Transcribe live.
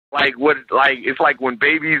like what, like it's like when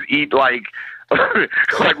babies eat like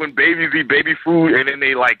like when babies eat baby food and then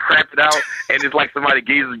they like crap it out and it's like somebody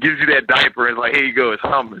gives you that diaper and it's like, here you go, it's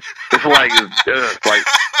hummus. It's like it's like.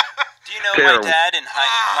 Do you know terrible.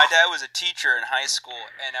 my dad was a teacher in high school,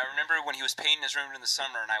 and I remember when he was painting his room in the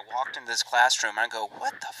summer, and I walked into this classroom, and I go,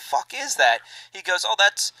 "What the fuck is that?" He goes, "Oh,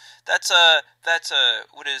 that's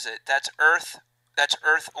what is it? That's earth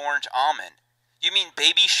orange almond. You mean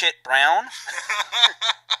baby shit brown?"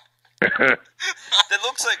 That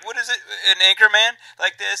looks like, what is it, an Anchorman?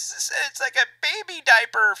 Like this, it's like a baby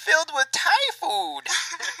diaper filled with Thai food.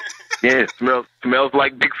 Yeah, it smells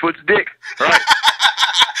like Bigfoot's dick. Right.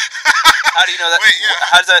 How do you know that? Wait,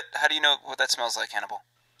 yeah. How do you know what that smells like, Hannibal?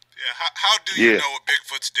 Yeah, how do you know what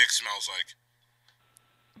Bigfoot's dick smells like?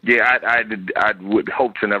 Yeah, I would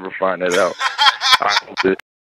hope to never find that out. I hope that